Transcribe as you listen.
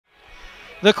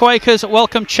The Quakers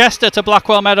welcome Chester to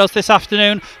Blackwell Meadows this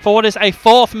afternoon for what is a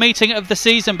fourth meeting of the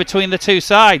season between the two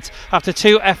sides, after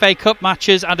two FA Cup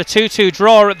matches and a 2-2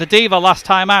 draw at the Diva last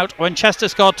time out, when Chester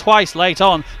scored twice late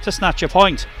on to snatch a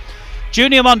point.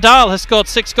 Junior Mondal has scored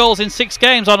 6 goals in 6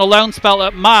 games on a loan spell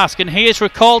at Marsk, and he is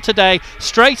recalled today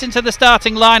straight into the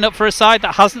starting lineup for a side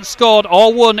that hasn't scored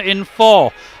or won in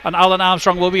 4. And Alan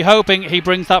Armstrong will be hoping he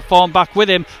brings that form back with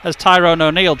him as Tyrone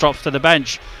O'Neill drops to the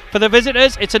bench. For the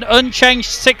visitors, it's an unchanged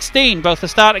 16, both the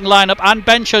starting lineup and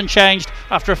bench unchanged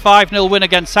after a 5-0 win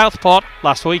against Southport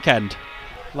last weekend.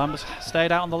 Lambert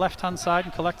stayed out on the left-hand side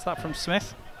and collects that from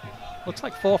Smith. Looks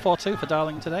like 4-4-2 for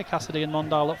Darlington today. Cassidy and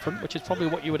Mondal up front, which is probably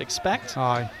what you would expect.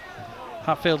 Aye.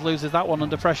 Hatfield loses that one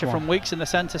under pressure from Weeks in the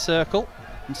centre circle.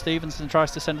 And Stevenson tries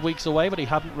to send Weeks away, but he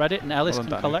hadn't read it, and Ellis can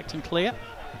collect and clear.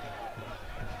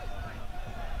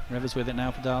 Rivers with it now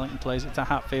for Darlington, plays it to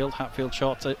Hatfield. Hatfield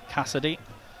short to Cassidy.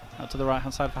 Out to the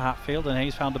right-hand side for Hatfield, and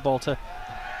he's found a ball to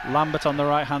Lambert on the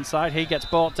right-hand side. He gets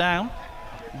brought down.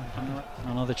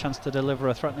 Another chance to deliver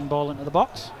a threatening ball into the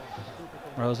box.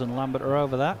 Rose and Lambert are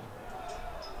over that.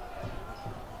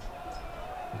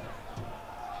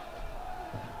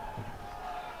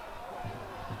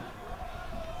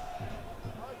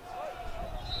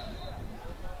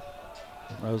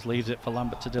 Rose leaves it for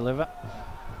Lambert to deliver.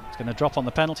 It's going to drop on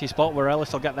the penalty spot where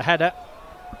Ellis will get the header,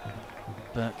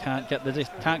 but can't get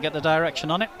the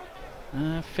direction on it.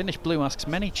 Finnish Blue Masks,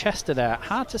 many Chester there.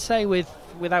 Hard to say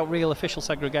without real official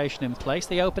segregation in place.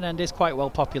 The open end is quite well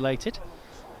populated,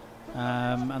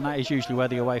 and that is usually where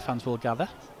the away fans will gather.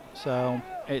 So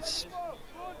it's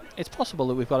possible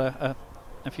that we've got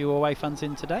a few away fans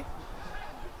in today.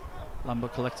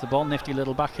 Lambert collects the ball, nifty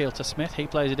little backheel to Smith. He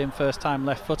plays it in first time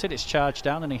left-footed. It's charged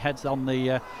down and he heads on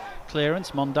the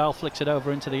clearance. Mondal flicks it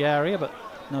over into the area, but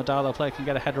no Darlow player can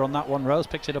get a header on that one. Rose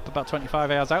picks it up about 25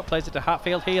 yards out, plays it to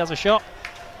Hatfield. He has a shot,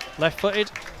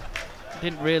 left-footed.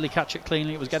 Didn't really catch it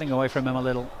cleanly. It was getting away from him a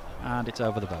little, and it's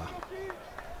over the bar.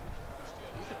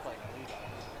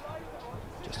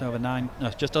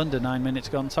 Just under 9 minutes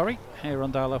gone. Sorry, here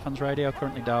on Darlow Fans Radio.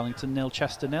 Currently Darlington 0,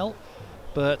 Chester 0,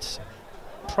 but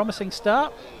promising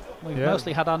start. We've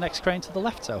mostly had our necks craned to the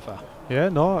left so far. Yeah,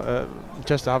 no,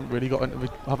 Chester haven't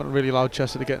really allowed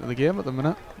Chester to get into the game at the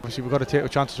minute. Obviously, we've got to take the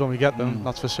chances when we get them.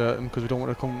 That's for certain, because we don't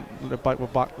want to come bite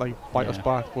us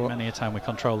back. But many a time we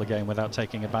control the game without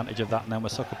taking advantage of that, and then we're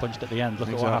sucker punched at the end. Look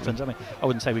at what happens. I mean, I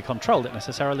wouldn't say we controlled it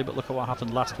necessarily, but look at what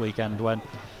happened last weekend when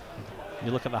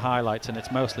you look at the highlights, and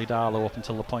it's mostly Darlow up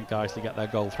until the point guys to get their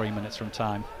goal 3 minutes from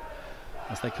time.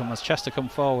 As Chester come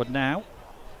forward now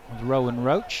with Rowan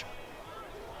Roach.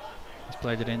 He's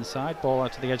played it inside, ball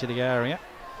out to the edge of the area.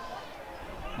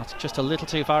 That's just a little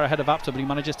too far ahead of Apter, but he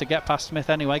manages to get past Smith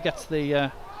anyway. Gets the,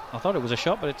 I thought it was a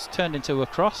shot, but it's turned into a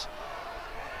cross.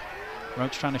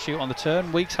 Roach trying to shoot on the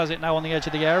turn. Weeks has it now on the edge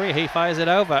of the area. He fires it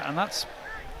over, and that's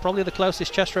probably the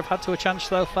closest Chester have had to a chance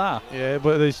so far. Yeah,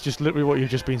 but it's just literally what you've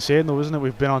just been saying though, isn't it?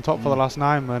 We've been on top for the last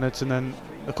 9 minutes, and then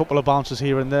a couple of bounces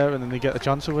here and there, and then they get the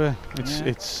chance away.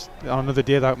 It's on another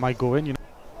day that might go in, you know.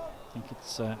 I think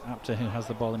it's Apter who has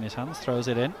the ball in his hands, throws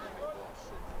it in.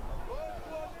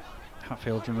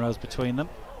 Hatfield and Rose between them,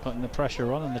 putting the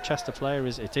pressure on, and the Chester player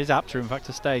is Apter in fact,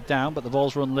 to stay down, but the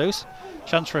ball's run loose.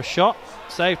 Chance for a shot,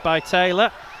 saved by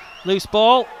Taylor. Loose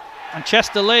ball, and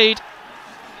Chester lead.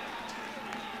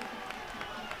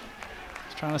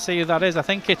 Just trying to see who that is. I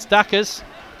think it's Dackers.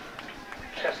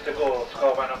 Chester goal,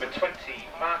 score by number 20,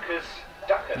 Marcus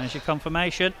Dackers. There's your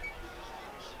confirmation.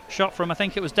 Shot from, I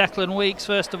think it was Declan Weeks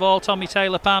first of all. Tommy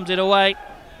Taylor palms it away,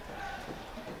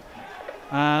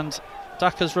 and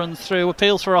Dackers runs through,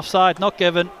 appeals for offside, not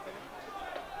given,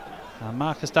 and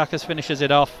Marcus Dackers finishes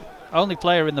it off. Only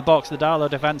player in the box. The Darlow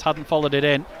defence hadn't followed it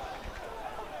in,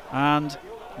 and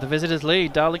the visitors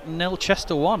lead. Darlington 0,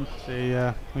 Chester 1.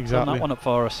 Yeah, exactly. Done that one up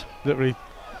for us. Literally,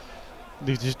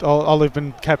 just all they've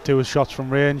been kept to is shots from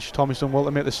range. Tommy's done well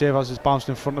to make the save as it's bounced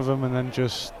in front of him, and then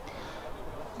just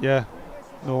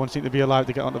no one seemed to be alive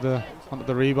to get onto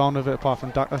the rebound of it apart from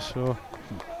Dackers. So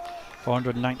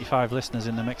 495 listeners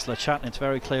in the Mixler chat, and it's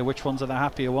very clear which ones are the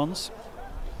happier ones.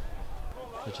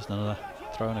 So just another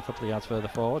throw in a couple of yards further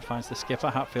forward, finds the skipper.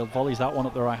 Hatfield volleys that one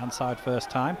up the right hand side first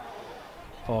time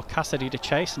for Cassidy to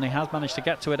chase, and he has managed to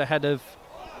get to it ahead of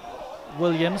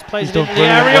Williams. Plays it into the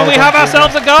area. We have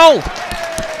ourselves a goal.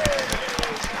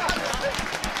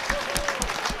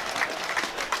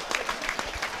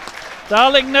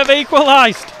 Darlington have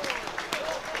equalised.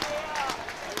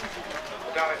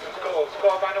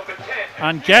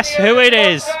 And guess who it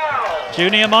is?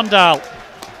 Junior Mondal.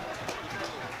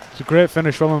 It's a great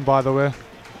finish from him, by the way.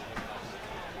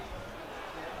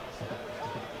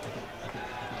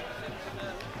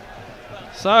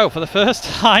 So, for the first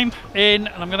time in,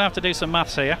 and I'm going to have to do some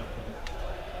maths here.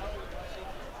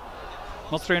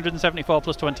 What's 374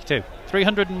 plus 22?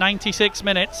 396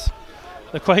 minutes.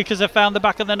 The Quakers have found the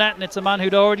back of the net, and it's a man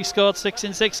who'd already scored 6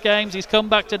 in 6 games. He's come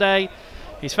back today.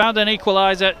 He's found an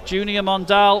equaliser. Junior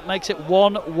Mondal makes it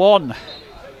 1-1.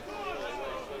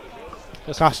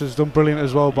 Cass has done brilliant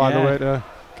as well, by the way, to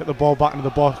get the ball back into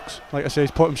the box. Like I say,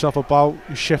 he's put himself about,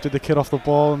 he shifted the kid off the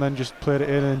ball and then just played it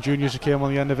in, and Juniors came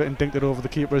on the end of it and dinked it over the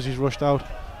keeper as he's rushed out.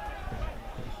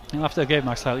 I'll have to give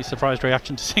my slightly surprised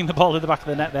reaction to seeing the ball in the back of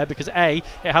the net there, because A,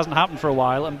 it hasn't happened for a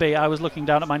while, and B, I was looking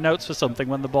down at my notes for something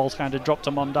when the ball's kind of dropped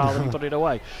to Mondal and he put it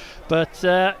away. But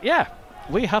yeah,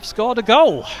 we have scored a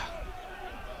goal.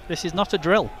 This is not a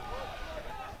drill.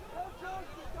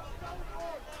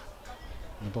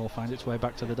 And the ball finds its way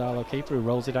back to the Darlow keeper, who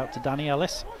rolls it out to Danny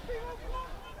Ellis.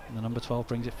 And the number 12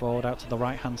 brings it forward out to the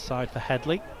right-hand side for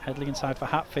Headley. Headley inside for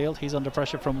Hatfield. He's under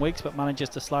pressure from Weeks, but manages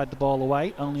to slide the ball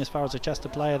away. Only as far as a Chester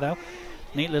player, though.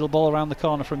 Neat little ball around the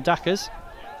corner from Dackers.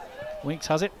 Weeks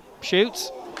has it.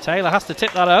 Shoots. Taylor has to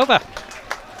tip that over.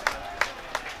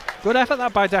 Good effort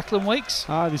that by Declan Weeks.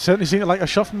 They certainly seem like a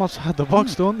shot from outside the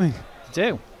box, don't they? They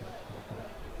do.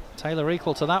 Taylor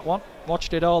equal to that one.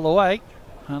 Watched it all the way.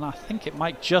 And I think it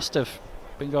might just have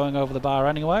been going over the bar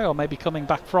anyway, or maybe coming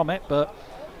back from it, but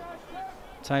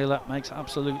Taylor makes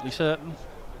absolutely certain.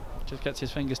 Just gets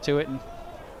his fingers to it and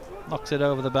knocks it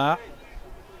over the bar.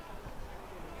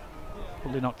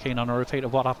 Probably not keen on a repeat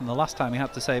of what happened the last time he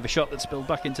had to save a shot that spilled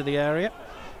back into the area.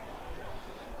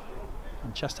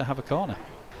 And Chester have a corner.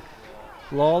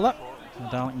 Lawler, the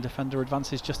Darlington defender,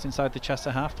 advances just inside the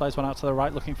Chester half, plays one out to the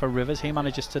right looking for Rivers. He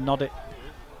manages to nod it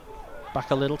back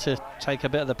a little to take a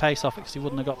bit of the pace off it, because he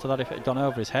wouldn't have got to that if it had gone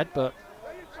over his head, but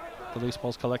the loose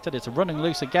ball's collected. It's a running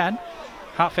loose again.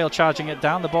 Hatfield charging it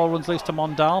down. The ball runs loose to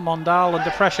Mondal. Mondal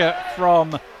under pressure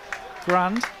from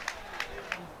Grand.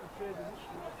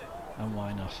 And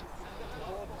why not?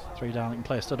 3 Darlington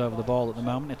players stood over the ball at the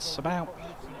moment. It's about,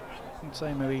 I'd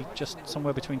say maybe just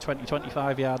somewhere between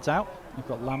 20-25 yards out. We've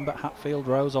got Lambert, Hatfield,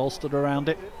 Rose all stood around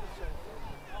it.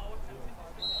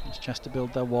 As Chester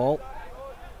build their wall.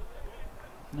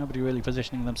 Nobody really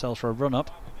positioning themselves for a run-up.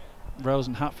 Rose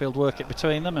and Hatfield work it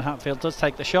between them, and Hatfield does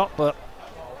take the shot, but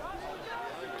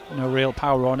no real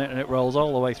power on it, and it rolls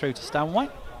all the way through to Stanway.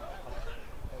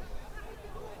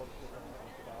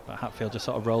 But Hatfield just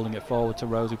sort of rolling it forward to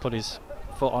Rose, who put his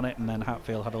foot on it, and then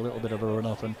Hatfield had a little bit of a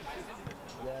run-up and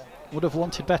would have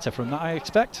wanted better from that, I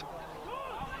expect.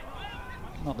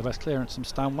 Not the best clearance from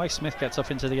Stanway. Smith gets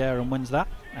up into the air and wins that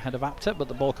ahead of Apter, but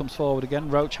the ball comes forward again.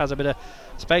 Roach has a bit of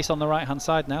space on the right hand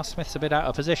side now. Smith's a bit out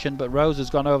of position, but Rose has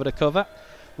gone over to cover.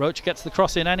 Roach gets the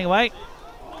cross in anyway,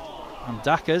 and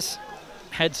Dackers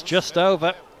heads just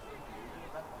over.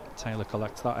 Taylor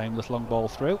collects that aimless long ball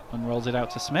through and rolls it out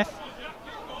to Smith.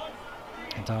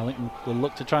 And Darlington will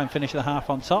look to try and finish the half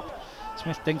on top.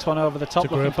 Smith dinks one over the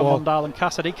top, looking for Mondal and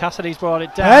Cassidy. Cassidy's brought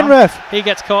it down. Penrith. He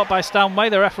gets caught by Stanway.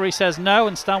 The referee says no,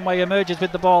 and Stanway emerges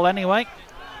with the ball anyway.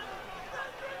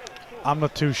 I'm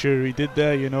not too sure he did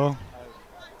there, you know.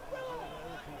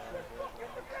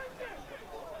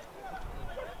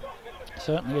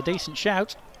 Certainly a decent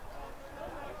shout.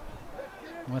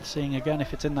 Worth seeing again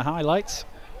if it's in the highlights.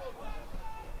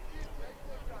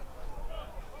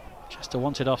 Chester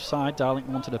wanted offside,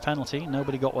 Darlington wanted a penalty.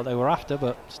 Nobody got what they were after,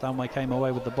 but Stanway came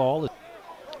away with the ball.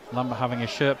 Lambert having his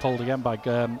shirt pulled again by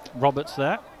Roberts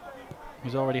there,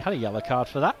 who's already had a yellow card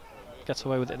for that. Gets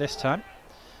away with it this time.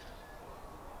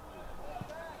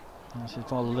 This is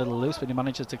ball a little loose, but he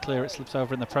manages to clear it, slips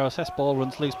over in the process. Ball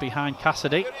runs loose behind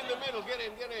Cassidy.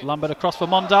 Lambert across for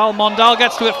Mondal. Mondal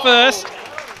gets to it first.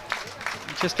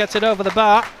 Just gets it over the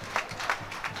bar.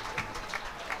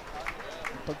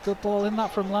 But good ball in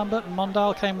that from Lambert, and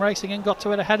Mondal came racing in, got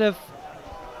to it ahead of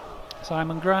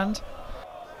Simon Grand.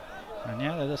 And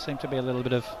yeah, there does seem to be a little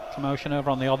bit of commotion over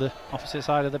on the opposite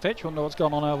side of the pitch. Wonder what's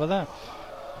going on over there.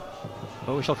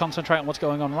 But we shall concentrate on what's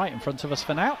going on right in front of us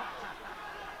for now.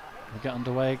 We get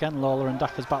underway again. Lawler and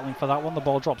Dackers battling for that one. The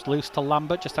ball drops loose to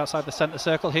Lambert just outside the centre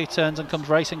circle. He turns and comes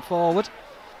racing forward.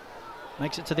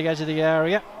 Makes it to the edge of the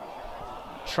area.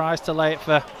 Tries to lay it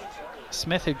for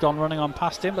Smith, who'd gone running on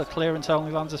past him, but clearance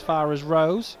only lands as far as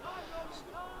Rose.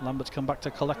 Lambert's come back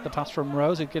to collect the pass from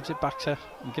Rose, who gives it back to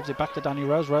Danny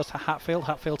Rose. Rose to Hatfield.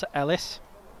 Hatfield to Ellis.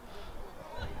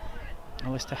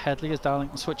 Ellis to Headley as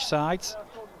Darlington switch sides.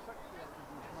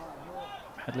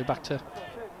 Headley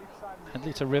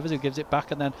to Rivers, who gives it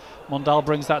back, and then Mondal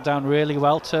brings that down really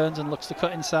well, turns and looks to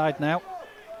cut inside now.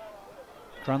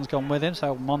 Grand's gone with him,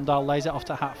 so Mondal lays it off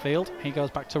to Hatfield. He goes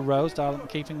back to Rose. Darlington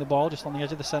keeping the ball just on the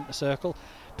edge of the centre circle.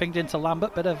 pinged into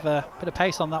Lambert. Bit of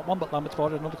pace on that one, but Lambert's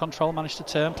ball another control, managed to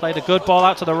turn. Played a good ball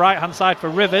out to the right-hand side for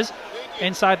Rivers.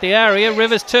 Inside the area,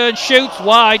 Rivers turns, shoots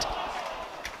wide.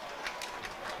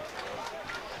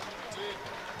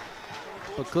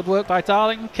 But good work by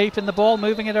Darlington, keeping the ball,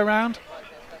 moving it around.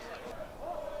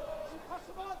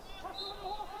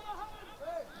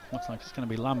 Looks like it's going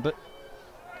to be Lambert.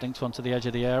 Dinks one to the edge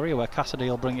of the area where Cassidy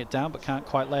will bring it down, but can't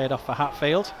quite lay it off for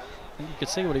Hatfield. I think you could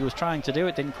see what he was trying to do,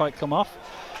 it didn't quite come off.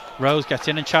 Rose gets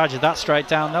in and charges that straight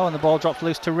down though, and the ball drops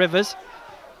loose to Rivers.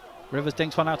 Rivers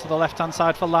dinks one out to the left-hand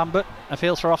side for Lambert.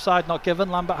 Appeals for offside, not given.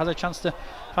 Lambert has a chance to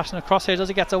fashion across here. Does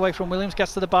he get away from Williams?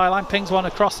 Gets to the byline, pings one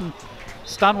across, and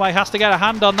Stanway has to get a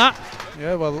hand on that.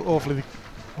 Yeah, well,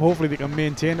 hopefully they can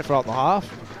maintain it throughout the half.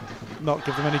 Not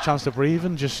give them any chance to breathe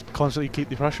and just constantly keep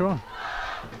the pressure on.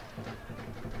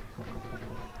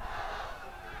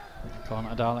 Corner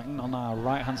to Darlington on our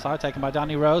right-hand side, taken by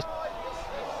Danny Rose.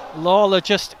 Lawler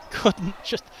just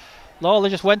Lawler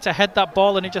just went to head that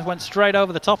ball and it just went straight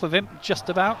over the top of him, just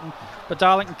about. But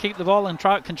Darlington keep the ball and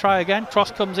can try again.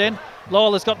 Cross comes in.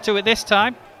 Lawler's got to it this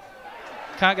time.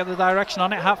 Can't get the direction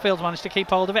on it. Hatfield's managed to keep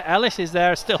hold of it. Ellis is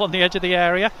there still on the edge of the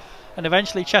area. And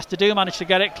eventually Chester do manage to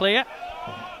get it clear.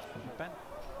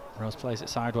 Rose plays it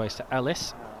sideways to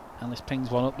Ellis. Ellis pings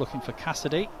one up looking for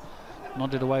Cassidy.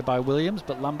 Nodded away by Williams,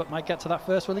 but Lambert might get to that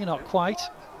first, will he? Not quite.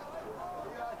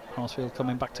 Horsfield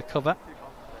coming back to cover.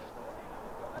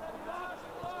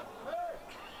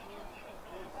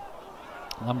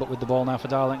 Lambert with the ball now for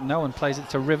Darlington. No, and plays it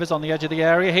to Rivers on the edge of the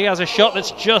area. He has a shot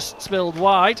that's just spilled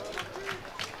wide.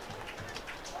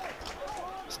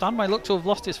 Stanway looked to have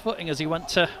lost his footing as he went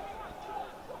to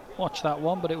watch that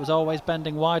one, but it was always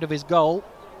bending wide of his goal.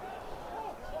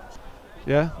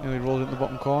 Yeah, nearly rolled it in the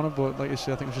bottom corner, but like you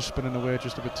say, I think it was just spinning away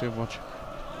just a bit too much.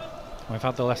 We've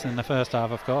had the lesson in the first half,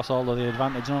 of course, all of the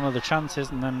advantage, none of the chances,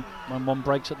 and then when one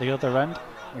breaks at the other end,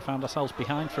 we found ourselves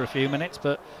behind for a few minutes,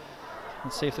 but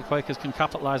let's see if the Quakers can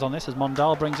capitalise on this as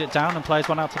Mondal brings it down and plays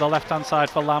one out to the left-hand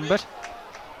side for Lambert.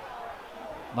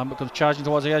 Lambert comes charging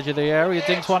towards the edge of the area,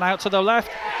 dinks one out to the left,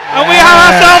 and we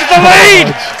have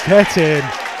ourselves the lead! Get in!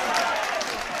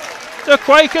 The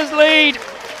Quakers lead!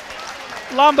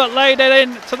 Lambert laid it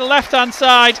in to the left-hand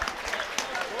side.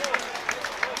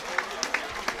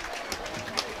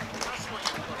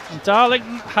 And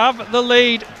Darlington have the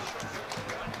lead.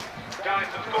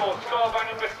 Darlington score by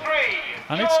number 3.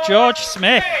 And it's George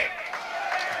Smith.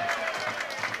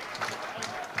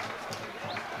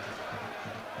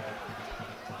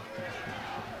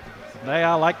 They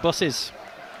are like buses.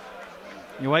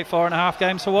 You wait 4.5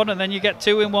 games for one and then you get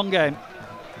 2 in one game.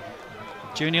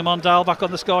 Junior Mondal back on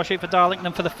the score sheet for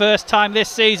Darlington for the first time this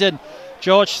season.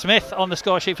 George Smith on the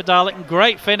score sheet for Darlington.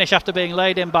 Great finish after being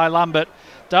laid in by Lambert.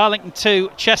 Darlington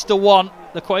 2, Chester 1.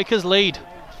 The Quakers lead.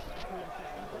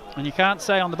 And you can't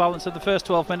say on the balance of the first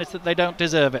 12 minutes that they don't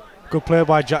deserve it. Good play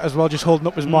by Jack as well, just holding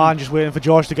up his man, just waiting for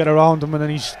George to get around him, and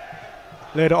then he's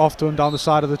laid it off to him down the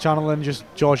side of the channel, and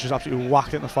George just absolutely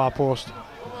whacked it in the far post.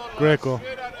 Great goal.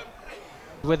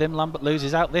 With him, Lambert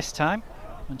loses out this time.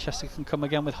 Manchester can come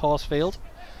again with Horsfield.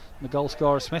 The goal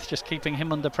scorer Smith just keeping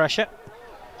him under pressure.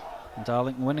 And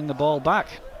Darlington winning the ball back.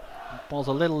 The ball's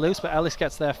a little loose, but Ellis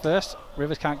gets there first.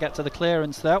 Rivers can't get to the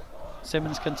clearance though.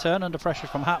 Simmons can turn under pressure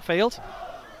from Hatfield.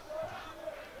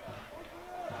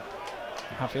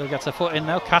 Hatfield gets a foot in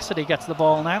now. Cassidy gets the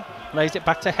ball now. Lays it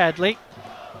back to Headley.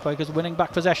 Quakers winning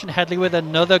back possession. Headley with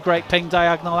another great ping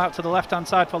diagonal out to the left hand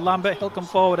side for Lambert. He'll come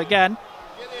forward again.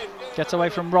 Gets away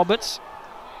from Roberts.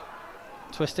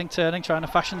 Twisting, turning, trying to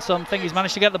fashion something. He's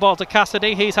managed to get the ball to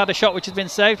Cassidy. He's had a shot which has been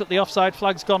saved, but the offside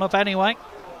flag's gone up anyway.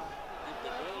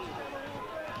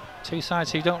 Two sides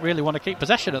who don't really want to keep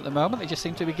possession at the moment. They just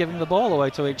seem to be giving the ball away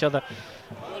to each other.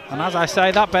 And as I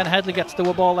say that, Ben Headley gets to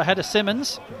a ball ahead of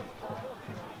Simmons.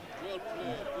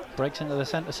 Breaks into the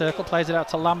centre circle, plays it out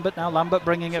to Lambert now. Lambert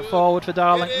bringing it forward for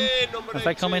Darlington. As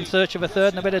they come in search of a third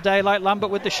and a bit of daylight, Lambert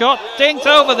with the shot. Dinked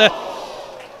over the...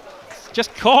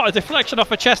 Just caught a deflection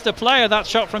off a Chester player, that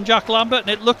shot from Jack Lambert, and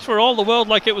it looked for all the world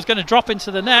like it was going to drop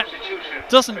into the net.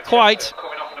 Doesn't quite.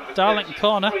 Darlington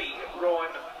corner. Rowan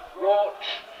Roach.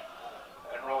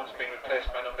 And Rowan's being replaced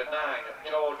by number 9,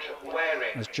 George Waring.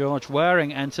 As George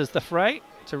Waring enters the fray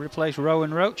to replace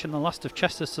Rowan Roach in the last of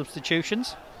Chester's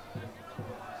substitutions.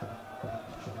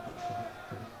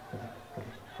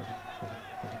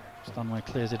 Stanway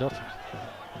clears it up.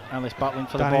 Ellis battling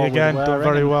for the ball again, with done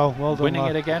very well. Well done, winning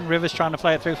lad. it again. Rivers trying to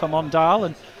play it through for Mondal,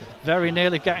 and very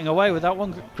nearly getting away with that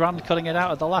one. Grand cutting it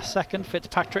out at the last second.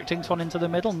 Fitzpatrick tinks one into the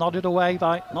middle, not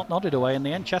nodded away in the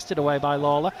end, chested away by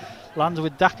Lawler. Lands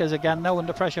with Dackers again though,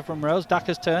 under pressure from Rose.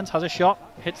 Dackers turns, has a shot,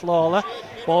 hits Lawler.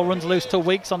 Ball runs loose to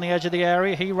Weeks on the edge of the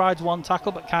area. He rides one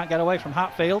tackle but can't get away from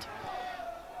Hatfield.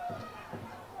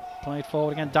 Played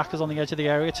forward again, Dackers on the edge of the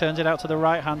area, turns it out to the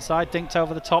right hand side, dinked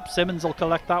over the top. Simmons will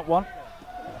collect that one.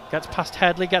 Gets past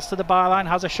Headley, gets to the byline,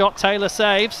 has a shot, Taylor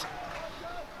saves.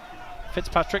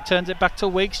 Fitzpatrick turns it back to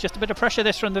Weeks. Just a bit of pressure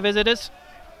this from the visitors.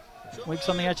 Weeks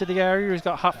on the edge of the area. He's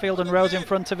got Hatfield and Rose in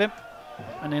front of him.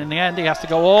 And in the end, he has to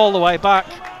go all the way back.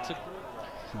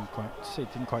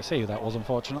 Didn't quite see who that was,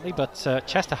 unfortunately. But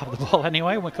Chester have the ball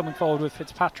anyway. We're coming forward with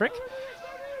Fitzpatrick.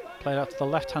 Played out to the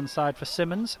left-hand side for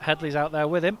Simmons. Headley's out there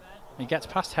with him. He gets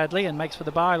past Headley and makes for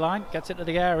the byline. Gets into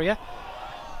the area.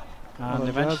 And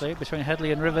eventually, between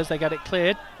Headley and Rivers, they get it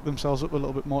cleared. Themselves up a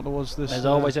little bit more towards this. There's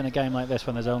always in a game like this,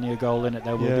 when there's only a goal in it,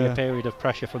 there will be a period of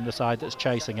pressure from the side that's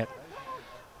chasing it.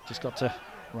 Just got to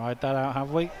ride that out,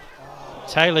 have we?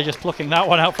 Taylor just plucking that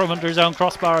one out from under his own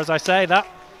crossbar as I say that.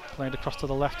 Played across to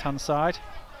the left-hand side.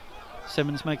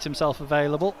 Simmons makes himself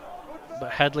available,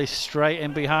 but Headley straight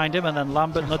in behind him, and then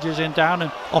Lambert nudges him down,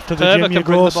 and off to the gym you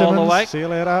go, Simmons. Away. See you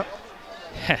later.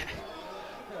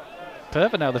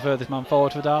 Purver now the furthest man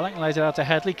forward for Darlington, lays it out to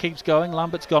Headley, keeps going.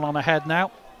 Lambert's gone on ahead now.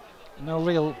 No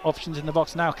real options in the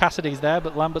box now. Cassidy's there,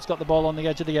 but Lambert's got the ball on the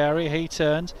edge of the area. He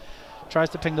turns, tries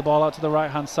to ping the ball out to the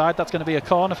right hand side. That's going to be a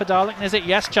corner for Darlington, is it?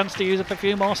 Yes, chance to use up a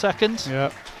few more seconds.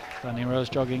 Yeah. Danny Rose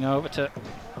jogging over to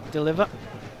deliver.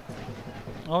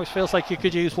 Always feels like you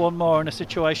could use one more in a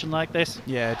situation like this.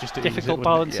 Yeah, just to difficult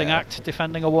balancing act,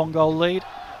 defending a one-goal lead.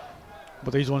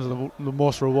 But these ones are the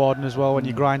most rewarding as well when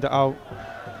you grind it out.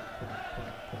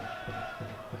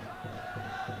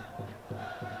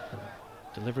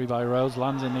 Delivery by Rose,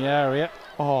 lands in the area.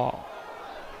 Oh.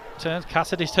 Turns,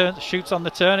 Cassidy turns, shoots on the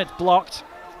turn, it's blocked.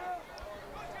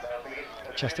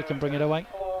 Chester can bring it away.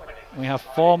 We have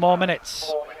 4 more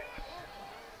minutes.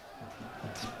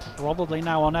 It's probably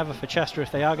now or never for Chester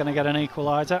if they are going to get an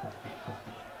equaliser.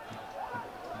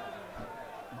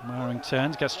 Maring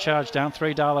turns, gets charged down,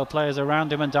 3 Darlow players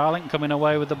around him, and Darlington coming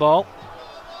away with the ball.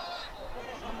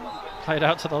 Played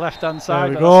out to the left-hand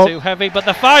side, but that's too heavy. But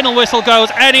the final whistle goes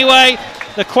anyway.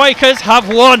 The Quakers have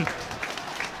won.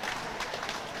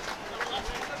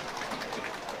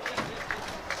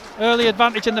 Early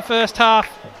advantage in the first half,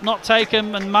 not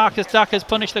taken, and Marcus Dackers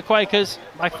punished the Quakers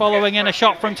by following in a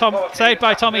shot from saved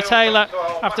by Tommy Taylor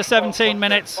after 17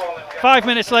 minutes. 5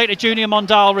 minutes later, Junior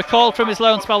Mondal, recalled from his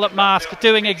loan spell at Marsk,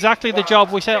 doing exactly the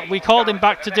job we called him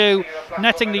back to do,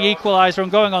 netting the equaliser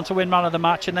and going on to win man of the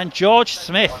match. And then George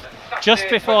Smith, just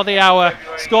before the hour,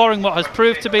 scoring what has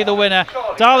proved to be the winner.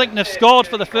 Darlington have scored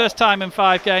for the first time in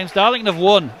 5 games. Darlington have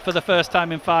won for the first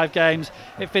time in 5 games.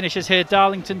 It finishes here,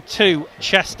 Darlington 2,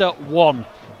 Chester 1.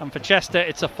 And for Chester,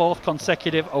 it's a 4th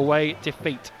consecutive away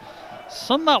defeat.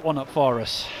 Sum that one up for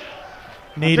us.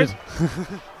 Needed.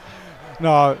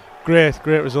 No, great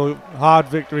result. Hard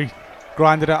victory.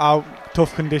 Grinded it out.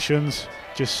 Tough conditions.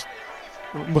 Just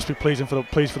must be pleasing for the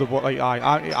boys. Like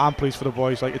I'm pleased for the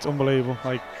boys. Like, it's unbelievable.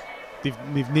 Like,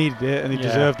 they've needed it and they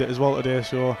deserved it as well today.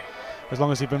 So as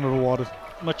long as they've been rewarded.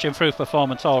 Much improved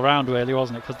performance all round, really,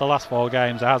 wasn't it? Because the last 4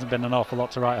 games there hasn't been an awful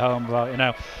lot to write home about. You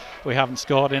know, we haven't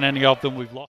scored in any of them. We've lost.